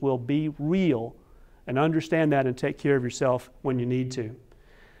emotions will be real, and understand that and take care of yourself when you need to.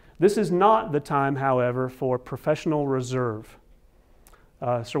 This is not the time, however, for professional reserve.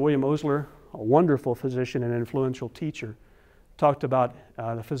 Sir William Osler, a wonderful physician and influential teacher, talked about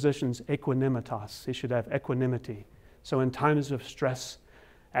the physician's equanimitas. He should have equanimity. So in times of stress,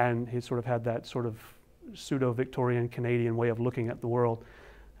 and he sort of had that sort of pseudo-Victorian Canadian way of looking at the world.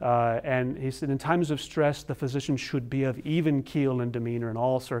 And he said in times of stress, the physician should be of even keel and demeanor in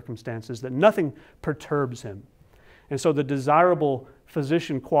all circumstances, that nothing perturbs him. And so the desirable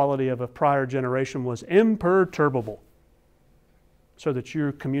physician quality of a prior generation was imperturbable, so that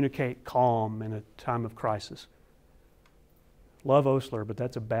you communicate calm in a time of crisis. Love Osler, but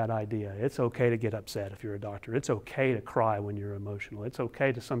that's a bad idea. It's okay to get upset if you're a doctor. It's okay to cry when you're emotional. It's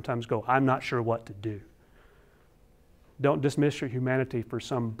okay to sometimes go, I'm not sure what to do. Don't dismiss your humanity for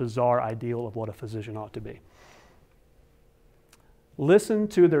some bizarre ideal of what a physician ought to be. Listen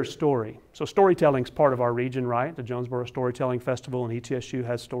to their story. So storytelling is part of our region, right? The Jonesboro Storytelling Festival and ETSU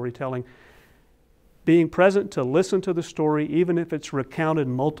has storytelling. Being present to listen to the story, even if it's recounted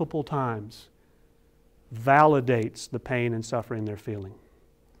multiple times, validates the pain and suffering they're feeling.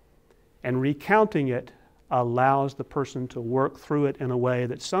 And recounting it allows the person to work through it in a way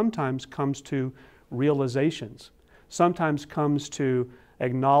that sometimes comes to realizations, sometimes comes to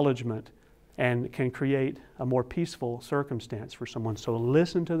acknowledgement, and can create a more peaceful circumstance for someone. So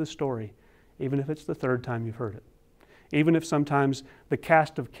listen to the story, even if it's the third time you've heard it. Even if sometimes the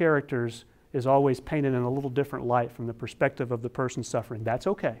cast of characters is always painted in a little different light from the perspective of the person suffering. That's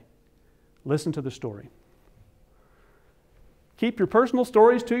okay. Listen to the story. Keep your personal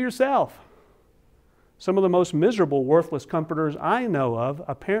stories to yourself. Some of the most miserable, worthless comforters I know of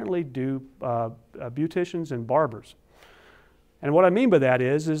apparently do beauticians and barbers. And what I mean by that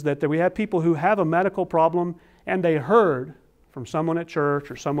is that we have people who have a medical problem and they heard from someone at church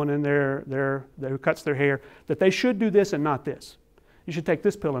or someone in who cuts their hair that they should do this and not this. You should take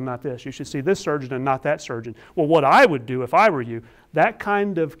this pill and not this. You should see this surgeon and not that surgeon. Well, what I would do if I were you, that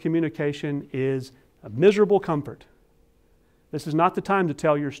kind of communication is a miserable comfort. This is not the time to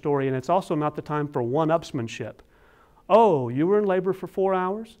tell your story, and it's also not the time for one-upsmanship. Oh, you were in labor for 4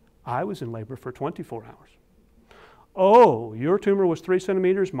 hours? I was in labor for 24 hours. Oh, your tumor was 3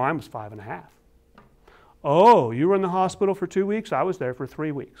 centimeters, mine was 5.5. Oh, you were in the hospital for 2 weeks, I was there for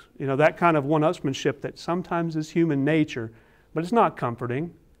 3 weeks. You know, that kind of one-upsmanship that sometimes is human nature, but it's not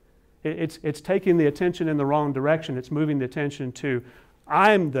comforting. It's taking the attention in the wrong direction. It's moving the attention to,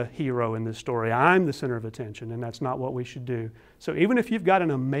 I'm the hero in this story, I'm the center of attention, and that's not what we should do. So even if you've got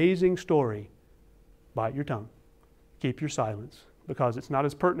an amazing story, bite your tongue. Keep your silence, because it's not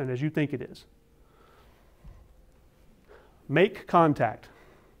as pertinent as you think it is. Make contact.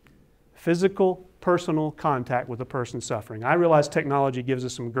 Physical, personal contact with a person suffering. I realize technology gives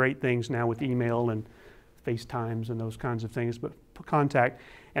us some great things now with email and FaceTimes and those kinds of things, but contact,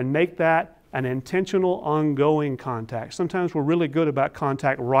 and make that an intentional, ongoing contact. Sometimes we're really good about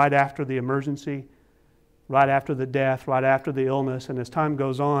contact right after the emergency, right after the death, right after the illness, and as time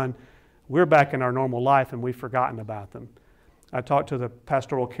goes on, we're back in our normal life and we've forgotten about them. I talked to the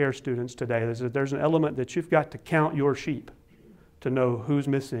pastoral care students today. There's an element that you've got to count your sheep to know who's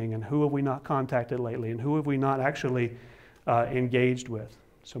missing and who have we not contacted lately and who have we not actually engaged with.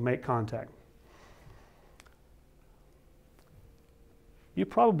 So make contact. You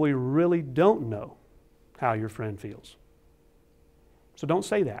probably really don't know how your friend feels. So don't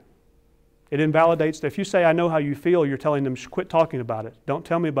say that. It invalidates. If you say, I know how you feel, you're telling them, quit talking about it. Don't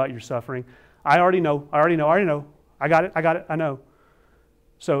tell me about your suffering. I already know. I got it, I know.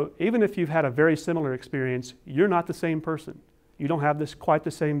 So even if you've had a very similar experience, you're not the same person. You don't have quite the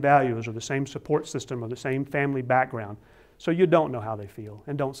same values or the same support system or the same family background. So you don't know how they feel,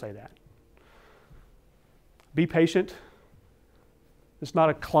 and don't say that. Be patient. It's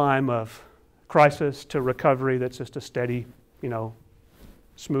not a climb of crisis to recovery that's just a steady,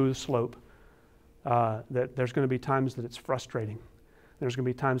 smooth slope. That there's going to be times that it's frustrating. There's going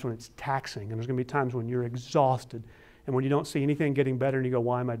to be times when it's taxing, and there's going to be times when you're exhausted and when you don't see anything getting better and you go,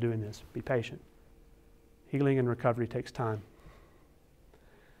 why am I doing this? Be patient. Healing and recovery takes time.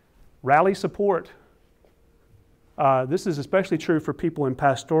 Rally support. This is especially true for people in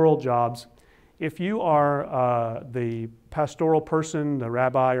pastoral jobs. If you are the pastoral person, the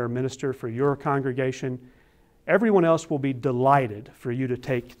rabbi or minister for your congregation, everyone else will be delighted for you to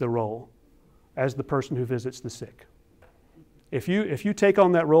take the role as the person who visits the sick. If you take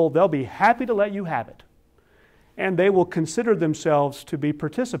on that role, they'll be happy to let you have it. And they will consider themselves to be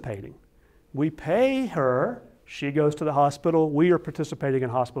participating. We pay her, she goes to the hospital, we are participating in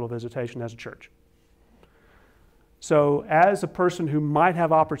hospital visitation as a church. So as a person who might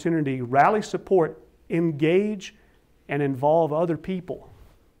have opportunity, rally support, engage and involve other people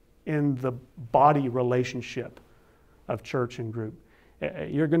in the body relationship of church and group.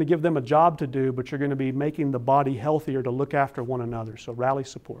 You're going to give them a job to do, but you're going to be making the body healthier to look after one another. So rally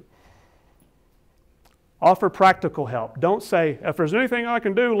support. Offer practical help. Don't say, if there's anything I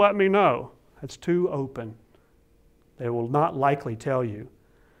can do, let me know. That's too open. They will not likely tell you.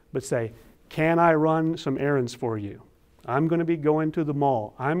 But say, can I run some errands for you? I'm going to be going to the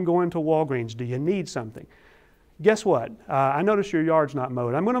mall. I'm going to Walgreens. Do you need something? Guess what? I notice your yard's not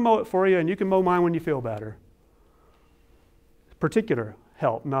mowed. I'm going to mow it for you, and you can mow mine when you feel better. Particular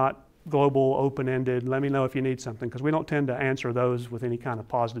help, not global, open-ended, let me know if you need something, because we don't tend to answer those with any kind of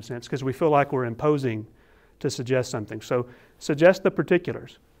positive sense because we feel like we're imposing to suggest something. So suggest the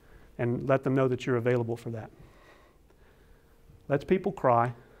particulars and let them know that you're available for that. Let people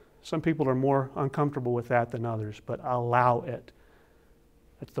cry. Some people are more uncomfortable with that than others, but allow it.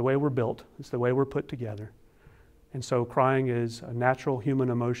 It's the way we're built. It's the way we're put together. And so crying is a natural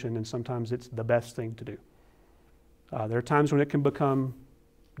human emotion, and sometimes it's the best thing to do. There are times when it can become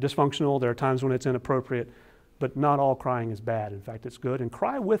dysfunctional. There are times when it's inappropriate, but not all crying is bad. In fact, it's good, and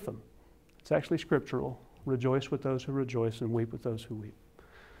cry with them. It's actually scriptural. Rejoice with those who rejoice and weep with those who weep.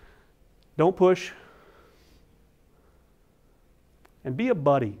 Don't push. and be a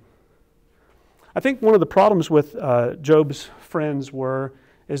buddy. I think one of the problems with Job's friends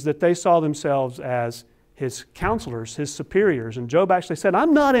is that they saw themselves as his counselors, his superiors. And Job actually said,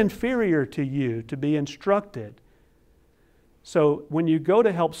 I'm not inferior to you to be instructed. So when you go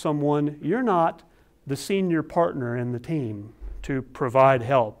to help someone, you're not the senior partner in the team to provide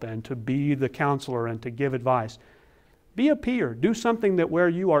help and to be the counselor and to give advice. Be a peer. Do something where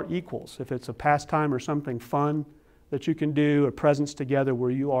you are equals. If it's a pastime or something fun that you can do, a presence together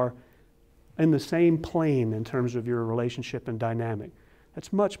where you are in the same plane in terms of your relationship and dynamic.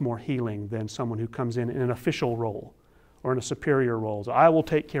 That's much more healing than someone who comes in an official role or in a superior role. So I will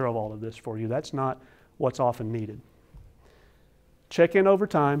take care of all of this for you. That's not what's often needed. Check in over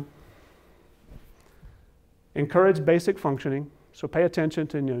time. Encourage basic functioning. So pay attention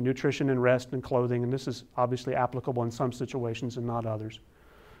to nutrition and rest and clothing, and this is obviously applicable in some situations and not others.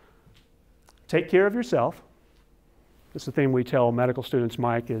 Take care of yourself. This is the thing we tell medical students,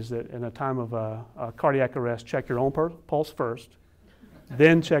 Mike, is that in a time of a cardiac arrest, check your own pulse first,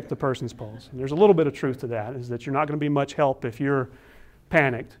 then check the person's pulse. And there's a little bit of truth to that, is that you're not going to be much help if you're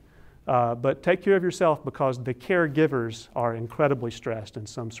panicked. But take care of yourself, because the caregivers are incredibly stressed in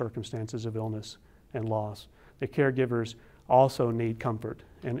some circumstances of illness and loss. The caregivers also need comfort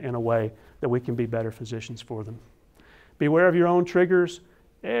in a way that we can be better physicians for them. Beware of your own triggers.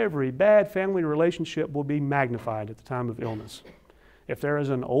 Every bad family relationship will be magnified at the time of illness. If there is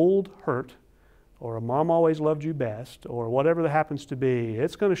an old hurt, or a mom always loved you best, or whatever that happens to be,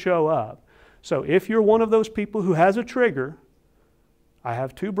 it's going to show up. So if you're one of those people who has a trigger, I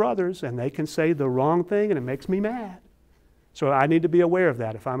have two brothers and they can say the wrong thing and it makes me mad. So I need to be aware of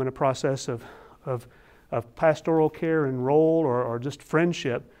that if I'm in a process of pastoral care and role or just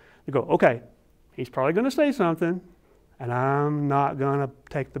friendship. You go, okay, he's probably going to say something and I'm not going to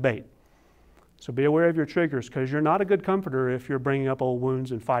take the bait. So be aware of your triggers, because you're not a good comforter if you're bringing up old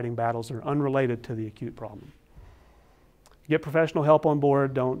wounds and fighting battles that are unrelated to the acute problem. Get professional help on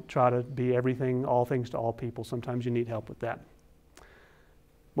board. Don't try to be everything, all things to all people. Sometimes you need help with that.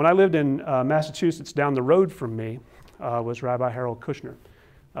 When I lived in Massachusetts, down the road from me was Rabbi Harold Kushner,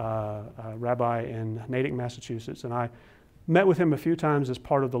 a rabbi in Natick, Massachusetts. And I met with him a few times as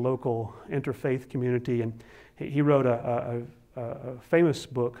part of the local interfaith community. And he wrote a famous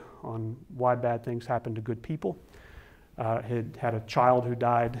book on why bad things happen to good people. He had a child who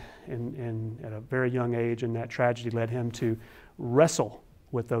died at a very young age, and that tragedy led him to wrestle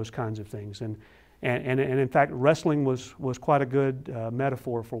with those kinds of things. And in fact, wrestling was quite a good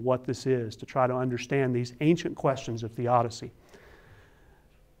metaphor for what this is, to try to understand these ancient questions of theodicy.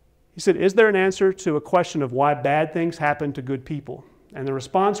 He said, is there an answer to a question of why bad things happen to good people? And the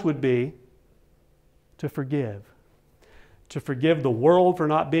response would be to forgive. To forgive the world for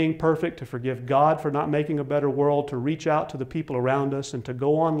not being perfect, to forgive God for not making a better world, to reach out to the people around us and to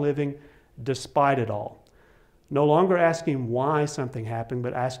go on living despite it all. No longer asking why something happened,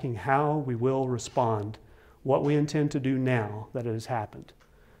 but asking how we will respond, what we intend to do now that it has happened.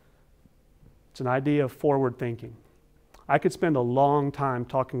 It's an idea of forward thinking. I could spend a long time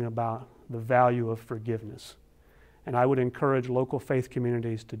talking about the value of forgiveness. And I would encourage local faith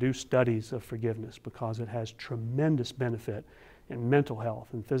communities to do studies of forgiveness, because it has tremendous benefit in mental health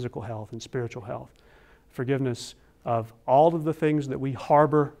and physical health and spiritual health. Forgiveness of all of the things that we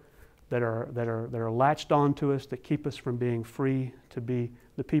harbor that are latched onto us, that keep us from being free to be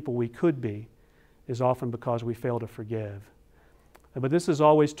the people we could be, is often because we fail to forgive. But this is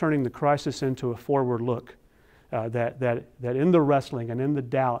always turning the crisis into a forward look, that in the wrestling and in the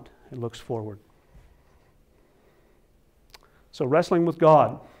doubt, it looks forward. So wrestling with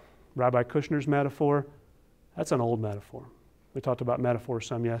God, Rabbi Kushner's metaphor, that's an old metaphor. We talked about metaphors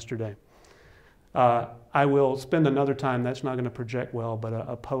some yesterday. I will spend another time, that's not going to project well, but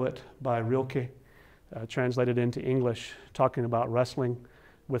a poet by Rilke, translated into English, talking about wrestling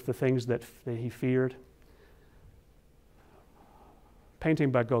with the things that he feared.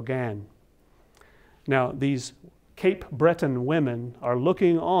 Painting by Gauguin. Now, these Cape Breton women are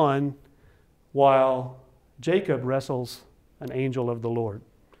looking on while Jacob wrestles an angel of the Lord.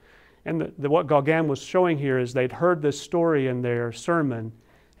 And what Gauguin was showing here is they'd heard this story in their sermon,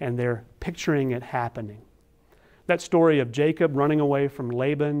 and they're picturing it happening. That story of Jacob running away from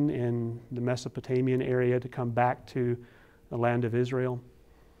Laban in the Mesopotamian area to come back to the land of Israel.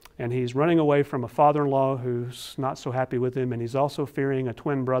 And he's running away from a father-in-law who's not so happy with him, and he's also fearing a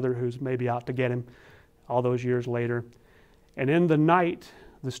twin brother who's maybe out to get him all those years later. And in the night,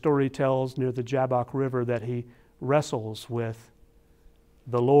 the story tells, near the Jabbok River, that he wrestles with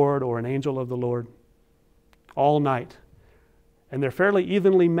the Lord or an angel of the Lord all night. And they're fairly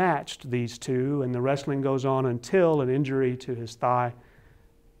evenly matched, these two, and the wrestling goes on until an injury to his thigh.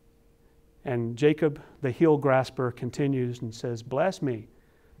 And Jacob, the heel grasper, continues and says, "Bless me."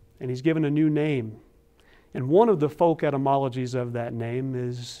 And he's given a new name. And one of the folk etymologies of that name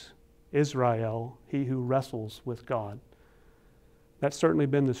is Israel, he who wrestles with God. That's certainly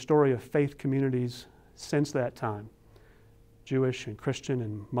been the story of faith communities since that time, Jewish and Christian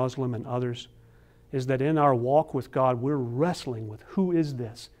and Muslim and others, is that in our walk with God, we're wrestling with who is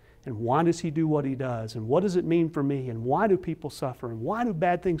this, and why does he do what he does, and what does it mean for me, and why do people suffer, and why do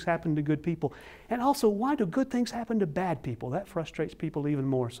bad things happen to good people, and also why do good things happen to bad people? That frustrates people even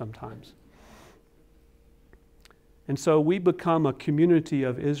more sometimes. And so we become a community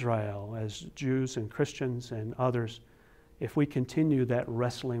of Israel as Jews and Christians and others if we continue that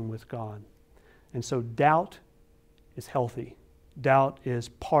wrestling with God. And so doubt is healthy. Doubt is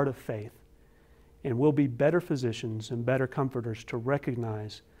part of faith. And we'll be better physicians and better comforters to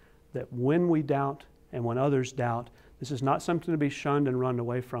recognize that when we doubt and when others doubt, this is not something to be shunned and run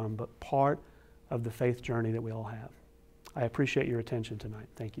away from, but part of the faith journey that we all have. I appreciate your attention tonight.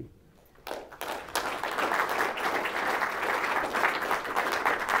 Thank you.